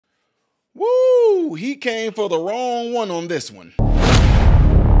Woo! He came for the wrong one on this one.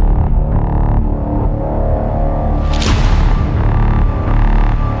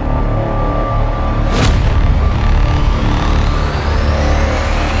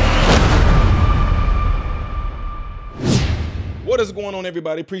 What is going on,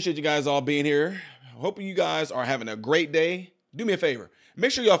 everybody? Appreciate you guys all being here. Hope you guys are having a great day. Do me a favor.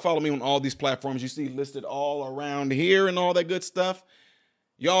 Make sure y'all follow me on all these platforms you see listed all around here and all that good stuff.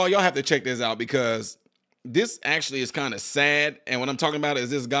 Y'all have to check this out because this actually is kind of sad. And what I'm talking about is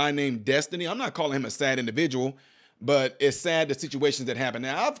this guy named Destiny. I'm not calling him a sad individual, but it's sad the situations that happen.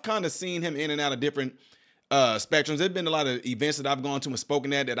 Now, I've kind of seen him in and out of different spectrums. There's been a lot of events that I've gone to and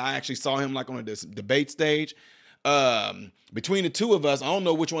spoken at that I actually saw him like on a debate stage. Between the two of us, I don't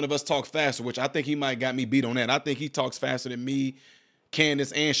know which one of us talks faster, which I think he might got me beat on that. I think he talks faster than me,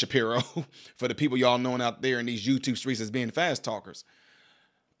 Candace, and Shapiro for the people y'all knowing out there in these YouTube streets as being fast talkers.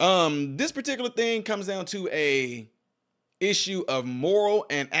 This particular thing comes down to a issue of moral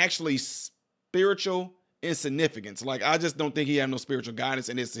and actually spiritual insignificance. Like, I just don't think he has no spiritual guidance,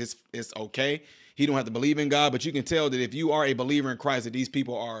 and it's okay. He don't have to believe in God, but you can tell that if you are a believer in Christ, that these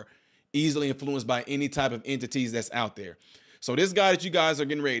people are easily influenced by any type of entities that's out there. So this guy that you guys are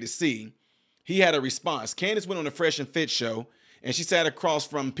getting ready to see, he had a response. Candace went on the Fresh and Fit show, and she sat across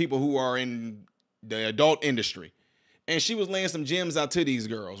from people who are in the adult industry. And she was laying some gems out to these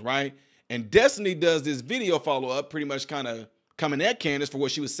girls, right? And Destiny does this video follow-up, pretty much kind of coming at Candace for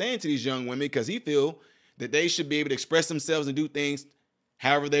what she was saying to these young women, because he feel that they should be able to express themselves and do things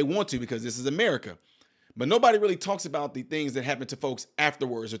however they want to, because this is America. But nobody really talks about the things that happen to folks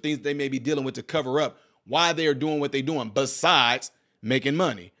afterwards or things they may be dealing with to cover up why they are doing what they're doing besides making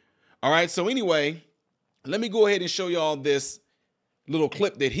money. All right. So anyway, let me go ahead and show y'all this little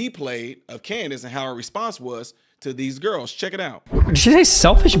clip that he played of Candace and how her response was to these girls. Check it out. Did she say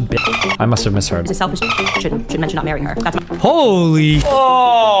selfish bitch? I must have misheard. It's a selfish should mention not marrying her. That's my Holy.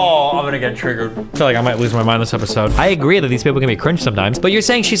 Oh, I'm gonna get triggered. I feel like I might lose my mind this episode. I agree that these people can be cringe sometimes, but you're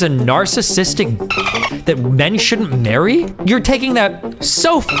saying she's a narcissistic that men shouldn't marry? You're taking that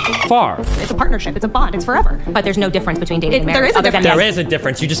so far. It's a partnership. It's a bond. It's forever. But there's no difference between dating and marriage. There is a difference. There is a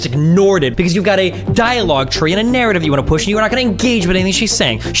difference. You just ignored it because you've got a dialogue tree and a narrative you want to push, and you're not going to engage with anything she's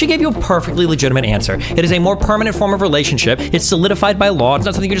saying. She gave you a perfectly legitimate answer. It is a more permanent form of relationship. It's solidified by law. It's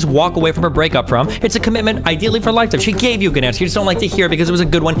not something you just walk away from or break up from. It's a commitment, ideally for lifetime. She gave you a good answer. You just don't like to hear it because it was a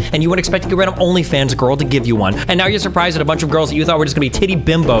good one, and you would expect a random OnlyFans girl to give you one. And now you're surprised that a bunch of girls that you thought were just going to be titty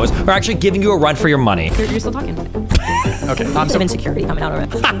bimbos are actually giving you a run for your money. You're still talking. Okay. Some insecurity coming out of it.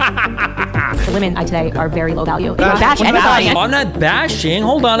 The women today are very low value. Bash everybody. I'm not bashing.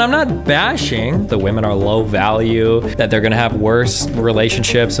 Hold on. I'm not bashing. The women are low value, that they're going to have worse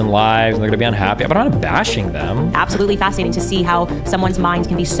relationships and lives, and they're going to be unhappy. But I'm not bashing them. Absolutely fascinating to see how someone's mind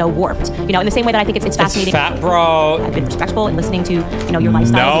can be so warped. You know, in the same way that I think it's fascinating. It's fat, bro. I've been respectful in listening to, your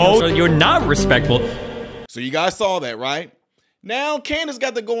lifestyle. No, so you're not respectful. So you guys saw that, right? Now, Candace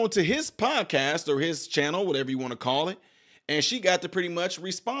got to go onto his podcast or his channel, whatever you want to call it, and she got to pretty much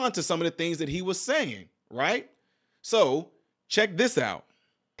respond to some of the things that he was saying, right? So check this out.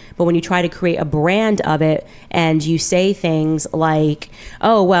 But when you try to create a brand of it and you say things like,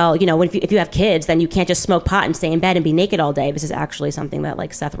 oh, well, if you have kids, then you can't just smoke pot and stay in bed and be naked all day. This is actually something that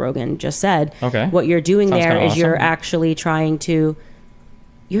like Seth Rogen just said. Okay. What you're doing Sounds there is awesome. You're actually trying to,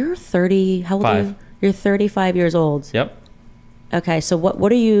 you're 30, how old are you? You're 35 years old. Yep. Okay. So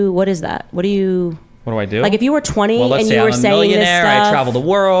what is that? What do I do? Like if you were 20 and you were saying this stuff. I travel the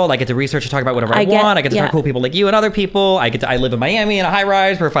world. I get to research and talk about whatever I want. I get to talk to cool people like you and other people. I live in Miami in a high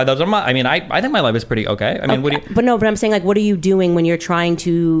rise for $5,000 a month. I mean, I think my life is pretty okay. I mean, but I'm saying like, what are you doing when you're trying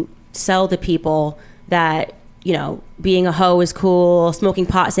to sell to people that, being a hoe is cool, smoking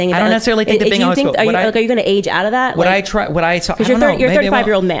pot, saying I don't necessarily think that being a hoe is cool. Are you going to age out of that? Because you're a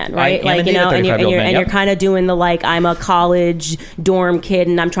 35-year-old man, right? And you're kind of doing the like, I'm a college dorm kid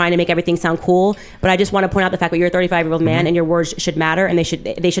and I'm trying to make everything sound cool. But I just want to point out the fact that you're a 35-year-old man and your words should matter and they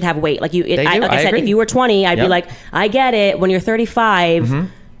should have weight. Like I said, if you were 20, I'd be like, I get it. When you're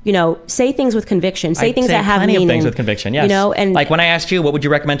 35. Say things with conviction. Say things that have meaning. Plenty of things with conviction, yes. And like when I asked you, what would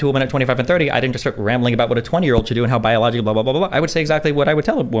you recommend to a woman at 25 and 30? I didn't just start rambling about what a 20-year-old should do and how biologically blah, blah, blah, blah. I would say exactly what I would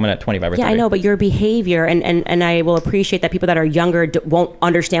tell a woman at 25 or 30. Yeah, I know, but your behavior, and I will appreciate that people that are younger won't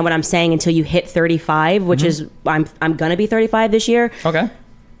understand what I'm saying until you hit 35, which is, I'm going to be 35 this year. Okay.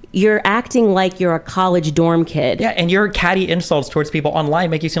 you're acting like you're a college dorm kid. Yeah, and your catty insults towards people online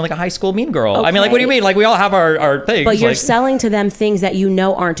make you seem like a high school mean girl. Okay. I mean, like, what do you mean? Like, we all have our things. But you're selling to them things that you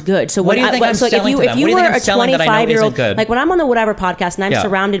know aren't good. So what do you think I'm selling to them? If you were a 25-year-old, good? like when I'm on the whatever podcast and I'm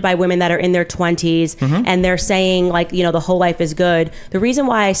surrounded by women that are in their 20s and they're saying like, you know, the whole life is good. The reason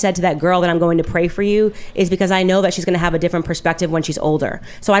why I said to that girl that I'm going to pray for you is because I know that she's going to have a different perspective when she's older.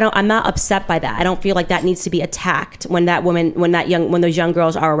 So I'm not upset by that. I don't feel like that needs to be attacked when those young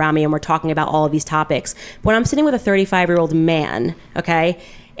girls are around me and we're talking about all of these topics. When I'm sitting with a 35-year-old man, okay,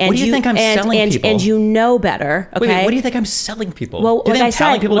 and what do you think I'm selling people? And you know better, okay? Wait, what do you think I'm selling people? Well, do you think I'm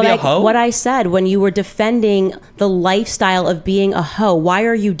telling people to be a hoe? What I said when you were defending the lifestyle of being a hoe, why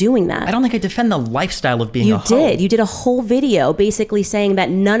are you doing that? I don't think I defend the lifestyle of being a hoe. You did a whole video basically saying that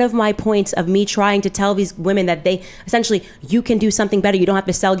none of my points of me trying to tell these women that they essentially, you can do something better, you don't have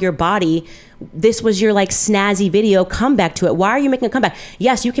to sell your body. This was your like snazzy video comeback to it. Why are you making a comeback?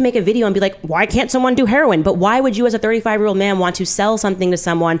 Yes, you can make a video and be like, why can't someone do heroin? But why would you as a 35-year-old man want to sell something to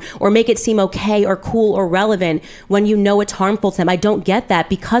someone or make it seem okay or cool or relevant when you know it's harmful to them? I don't get that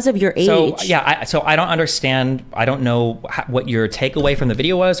because of your age. So I don't understand. I don't know what your takeaway from the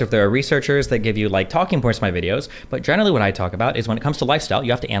video was, or if there are researchers that give you like talking points to my videos. But generally what I talk about is when it comes to lifestyle, you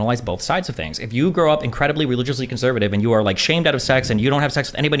have to analyze both sides of things. If you grow up incredibly religiously conservative and you are like shamed out of sex and you don't have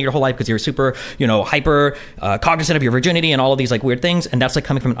sex with anybody your whole life because you're super, hyper cognizant of your virginity and all of these like weird things, and that's like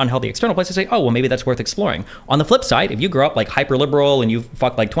coming from an unhealthy external place, to say, oh, well, maybe that's worth exploring. On the flip side, if you grow up like hyper liberal and you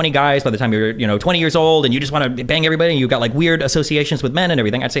fuck like 20 guys by the time you're 20 years old and you just want to bang everybody and you've got like weird associations with men and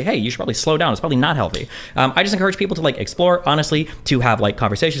everything, I'd say, hey, you should probably slow down. It's probably not healthy. I just encourage people to like explore honestly, to have like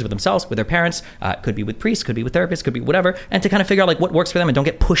conversations with themselves, with their parents, could be with priests, could be with therapists, could be whatever, and to kind of figure out like what works for them and don't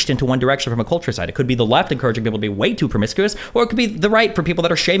get pushed into one direction from a culture side. It could be the left encouraging people to be way too promiscuous, or it could be the right for people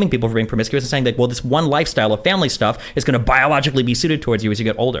that are shaming people for being promiscuous and saying that, well, this one lifestyle of family stuff is going to biologically be suited towards you as you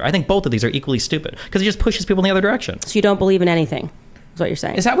get older. I think both of these are equally stupid because it just pushes people in the other direction. So you don't believe in anything? Is what you're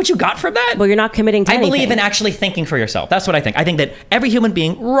saying. Is that what you got from that? Well, you're not committing to anything. I believe in actually thinking for yourself. That's what I think. I think that every human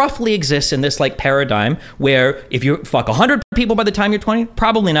being roughly exists in this like paradigm where if you fuck 100 people by the time you're 20,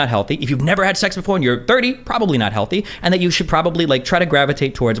 probably not healthy. If you've never had sex before and you're 30, probably not healthy. And that you should probably like try to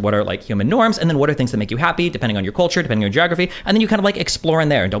gravitate towards what are like human norms, and then what are things that make you happy depending on your culture, depending on your geography. And then you kind of like explore in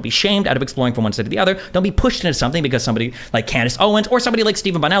there, and don't be shamed out of exploring from one side to the other. Don't be pushed into something because somebody like Candace Owens or somebody like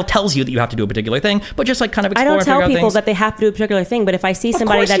Stephen Bunnell tells you that you have to do a particular thing, but just like kind of explore. I don't tell people that they have to do a particular thing, but if I see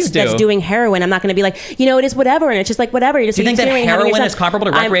somebody that's doing heroin, I'm not going to be like, it is whatever, and it's just like whatever. You're just, do you think that heroin is comparable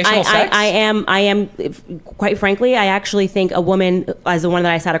to recreational sex? I am. Quite frankly, I actually think a woman, as the one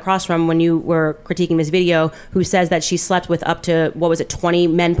that I sat across from when you were critiquing this video, who says that she slept with up to 20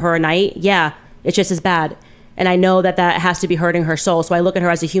 men per night. Yeah, it's just as bad. And I know that has to be hurting her soul. So I look at her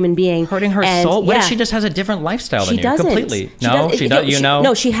as a human being. Hurting her soul? What if she just has a different lifestyle than you? Doesn't. Completely. No, she doesn't.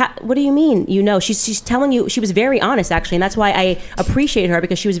 No, what do you mean? She's telling you, she was very honest actually. And that's why I appreciate her,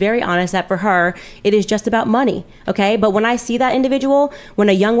 because she was very honest that for her, it is just about money. Okay. But when I see that individual, when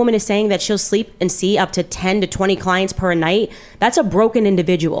a young woman is saying that she'll sleep and see up to 10 to 20 clients per night, that's a broken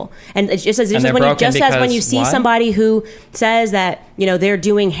individual. And it's just as when you see somebody who says that, they're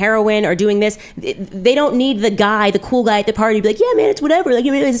doing heroin or doing this, they don't need the cool guy at the party to be like, yeah, man, it's whatever. Like,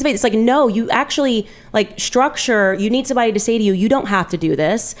 it's like, no, you actually like structure. You need somebody to say to you, you don't have to do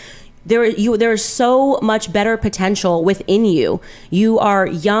this. There's so much better potential within you. You are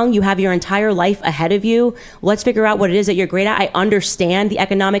young. You have your entire life ahead of you. Let's figure out what it is that you're great at. I understand the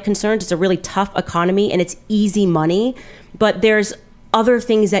economic concerns. It's a really tough economy and it's easy money, but there's other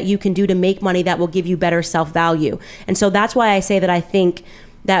things that you can do to make money that will give you better self-value. And so that's why I say that I think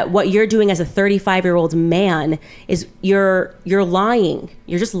that what you're doing as a 35-year-old man is you're lying.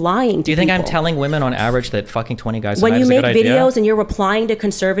 You're just lying to Do you think people. I'm telling women on average that fucking 20 guys when a night you is a make good idea? videos and you're replying to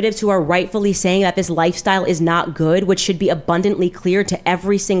conservatives who are rightfully saying that this lifestyle is not good, which should be abundantly clear to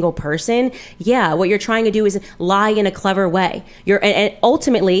every single person, yeah, what you're trying to do is lie in a clever way. And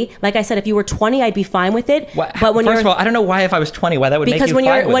ultimately, like I said, if you were 20, I'd be fine with it. But when First of all, I don't know why if I was 20, why that would make you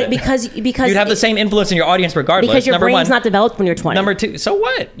fine with it. Because you'd have the same influence in your audience regardless. Because your brain's not developed when you're 20. Number two, so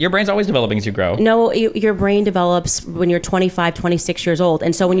what? Your brain's always developing as you grow. No, your brain develops when you're 25, 26 years old.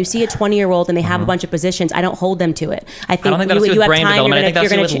 And so when you see a 20-year-old and they have a bunch of positions, I don't hold them to it. I don't think that's with brain development. I think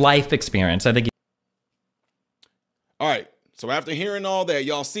that's with life experience. I think. All right. So after hearing all that,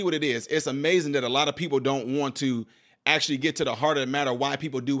 y'all see what it is. It's amazing that a lot of people don't want to actually get to the heart of the matter why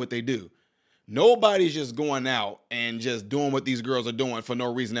people do what they do. Nobody's just going out and just doing what these girls are doing for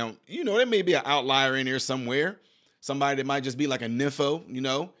no reason. Now, there may be an outlier in here somewhere. Somebody that might just be like a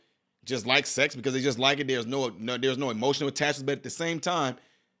nympho, just like sex because they just like it. There's no emotional attachment, but at the same time,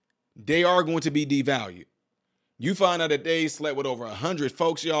 they are going to be devalued You find out that they slept with over 100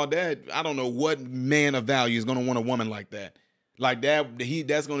 folks, y'all. That I don't know what man of value is going to want a woman like that. Like that,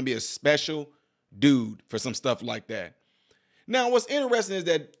 that's going to be a special dude for some stuff like that. Now, what's interesting is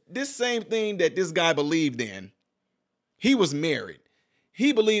that this same thing that this guy believed in, he was married.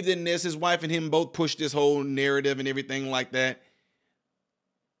 He believed in this. His wife and him both pushed this whole narrative and everything like that.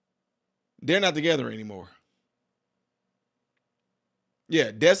 They're not together anymore.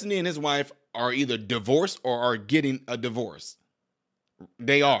 Yeah, Destiny and his wife are either divorced or are getting a divorce.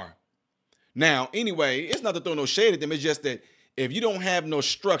 They are. Now, anyway, it's not to throw no shade at them. It's just that if you don't have no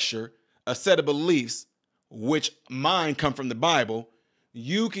structure, a set of beliefs, which mine come from the Bible,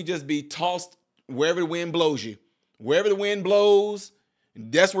 you can just be tossed wherever the wind blows you. Wherever the wind blows,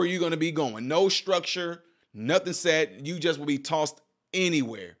 that's where you're going to be going. No structure, nothing set. You just will be tossed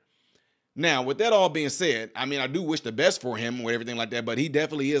anywhere. Now, with that all being said, I mean, I do wish the best for him with everything like that, but he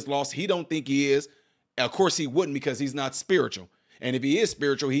definitely is lost. He don't think he is. Of course, he wouldn't because he's not spiritual. And if he is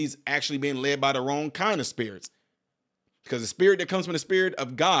spiritual, he's actually being led by the wrong kind of spirits. Because the spirit that comes from the Spirit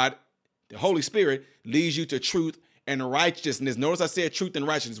of God, the Holy Spirit, leads you to truth and righteousness. Notice I said truth and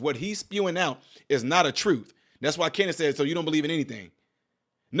righteousness. What he's spewing out is not a truth. That's why Kenneth said, so you don't believe in anything.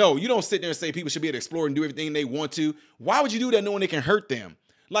 No, you don't sit there and say people should be able to explore and do everything they want to. Why would you do that knowing it can hurt them?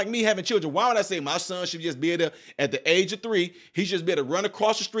 Like me having children, why would I say my son should just be able to, at the age of 3, he should just be able to run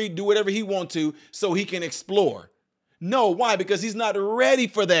across the street, do whatever he wants to so he can explore? No, why? Because he's not ready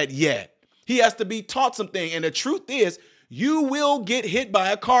for that yet. He has to be taught something. And the truth is, you will get hit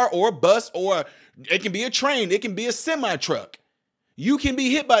by a car or a bus, or it can be a train. It can be a semi-truck. You can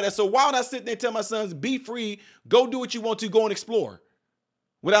be hit by that. So why would I sit there and tell my sons, be free, go do what you want to, go and explore,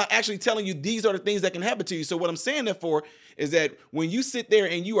 without actually telling you these are the things that can happen to you? So what I'm saying that for is that when you sit there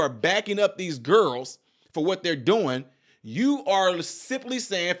and you are backing up these girls for what they're doing, you are simply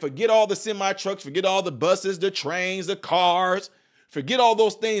saying, forget all the semi-trucks, forget all the buses, the trains, the cars, forget all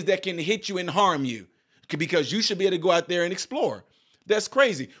those things that can hit you and harm you, because you should be able to go out there and explore. That's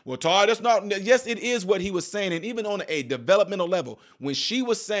crazy. Well, Todd, that's not, yes, it is what he was saying. And even on a developmental level, when she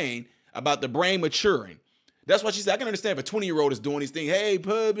was saying about the brain maturing, that's why she said, I can understand if a 20-year-old is doing these things, hey,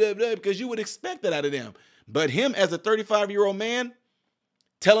 blah, blah, blah, because you would expect that out of them. But him as a 35-year-old man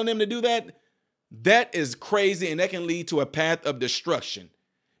telling them to do that, that is crazy, and that can lead to a path of destruction.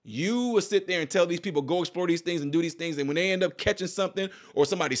 You will sit there and tell these people, go explore these things and do these things, and when they end up catching something or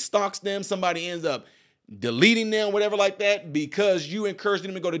somebody stalks them, somebody ends up deleting them, whatever like that, because you encouraged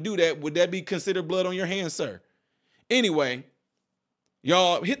them to go to do that, would that be considered blood on your hands, sir? Anyway,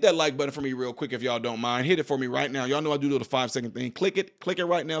 y'all hit that like button for me real quick if y'all don't mind. Hit it for me right now. Y'all know I do the little 5-second thing. Click it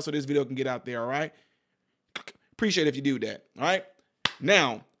right now so this video can get out there, all right? Appreciate it if you do that, all right?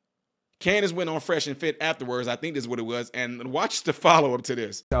 Now, Candace went on Fresh and Fit afterwards. I think this is what it was. And watch the follow-up to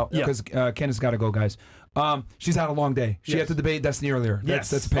this. Because Candace got to go, guys. She's had a long day. She had to debate Destiny earlier.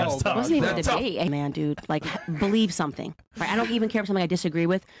 That's a pain. It wasn't even a debate. Man, dude, like, believe something. Right? I don't even care if something I disagree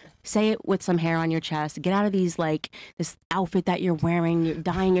with. Say it with some hair on your chest. Get out of these, like, this outfit that you're wearing. You're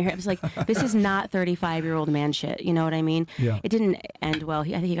dyeing your hair. It's like, this is not 35-year-old man shit. You know what I mean? Yeah. It didn't end well. I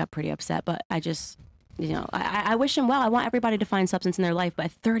think he got pretty upset, but I just... You know, I wish him well. I want everybody to find substance in their life. But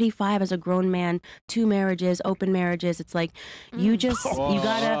at 35, as a grown man, 2 marriages, open marriages, it's like you just you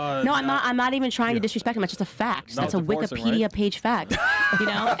gotta. No, I'm not even trying to disrespect him. It's just a fact. That's a Wikipedia page fact. You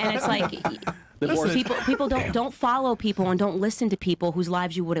know, and it's like people don't follow people and don't listen to people whose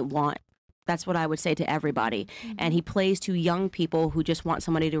lives you wouldn't want. That's what I would say to everybody. And he plays to young people who just want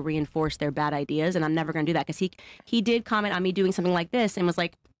somebody to reinforce their bad ideas. And I'm never going to do that, because he did comment on me doing something like this and was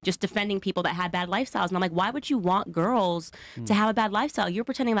like, just defending people that had bad lifestyles. And I'm like, why would you want girls to have a bad lifestyle? You're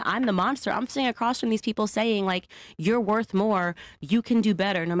pretending that I'm the monster. I'm sitting across from these people saying, like, you're worth more. You can do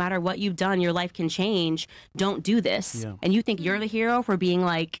better. No matter what you've done, your life can change. Don't do this. Yeah. And you think you're the hero for being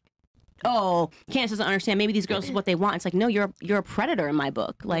like, oh, Candace doesn't understand. Maybe these girls is what they want. It's like, no, you're a predator in my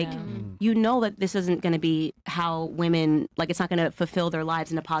book. Like, you know that this isn't going to be how women, like, it's not going to fulfill their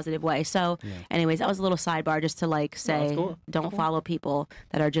lives in a positive way. So anyways, that was a little sidebar just to, like, say, don't follow people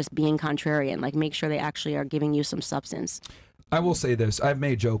that are just being contrarian. Like, make sure they actually are giving you some substance. I will say this. I've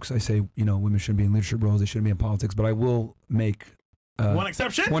made jokes. I say, you know, women shouldn't be in leadership roles. They shouldn't be in politics. But I will make one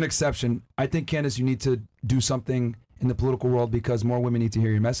exception. One exception. I think, Candace, you need to do something in the political world, because more women need to hear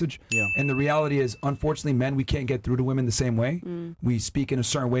your message. And the reality is, unfortunately, men, we can't get through to women the same way. We speak in a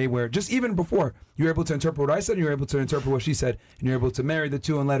certain way where just even before, you're able to interpret what I said, and you're able to interpret what she said, and you're able to marry the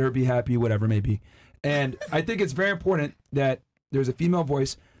two and let her be happy, whatever it may be. And I think it's very important that there's a female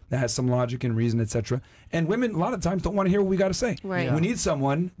voice that has some logic and reason, etc. And women, a lot of times, don't want to hear what we got to say. Right. We need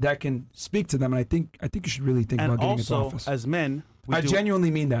someone that can speak to them, and I think you should really think about getting into office. And also, as men, I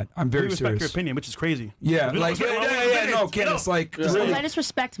genuinely mean that. I'm very serious. We respect your opinion, which is crazy. Yeah, like, no, Candace, like, really. I just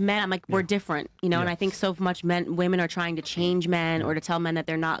respect men. I'm like, we're different, you know, and I think so much women are trying to change men or to tell men that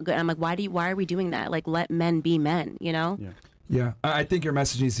they're not good. I'm like, why are we doing that? Like, let men be men, you know? Yeah, I think your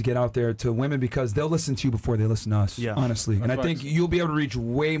message needs to get out there to women because they'll listen to you before they listen to us, honestly. And I think you'll be able to reach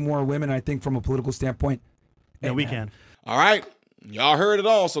way more women, I think, from a political standpoint. Yeah, we can. All right. Y'all heard it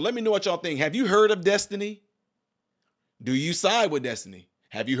all. So let me know what y'all think. Have you heard of Destiny? Do you side with Destiny?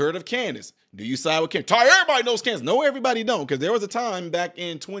 Have you heard of Candace? Do you side with Candace? Everybody knows Candace. No, everybody don't, because there was a time back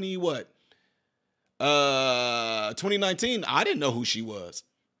in 2019, I didn't know who she was.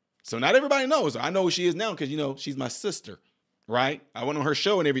 So not everybody knows. I know who she is now because, you know, she's my sister, right? I went on her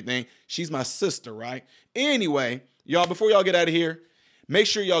show and everything. She's my sister, right? Anyway, y'all, before y'all get out of here, make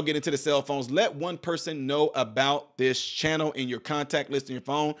sure y'all get into the cell phones. Let one person know about this channel in your contact list on your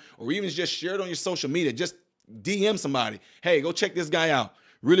phone, or even just share it on your social media. Just DM somebody. Hey, go check this guy out.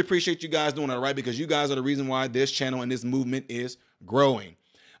 Really appreciate you guys doing that, right? Because you guys are the reason why this channel and this movement is growing.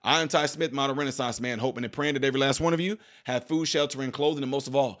 I am Ty Smith, modern Renaissance man, hoping and praying that every last one of you have food, shelter, and clothing, and most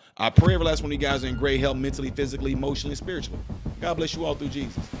of all, I pray every last one of you guys are in great health, mentally, physically, emotionally, spiritually. God bless you all through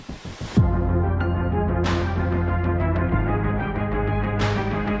Jesus.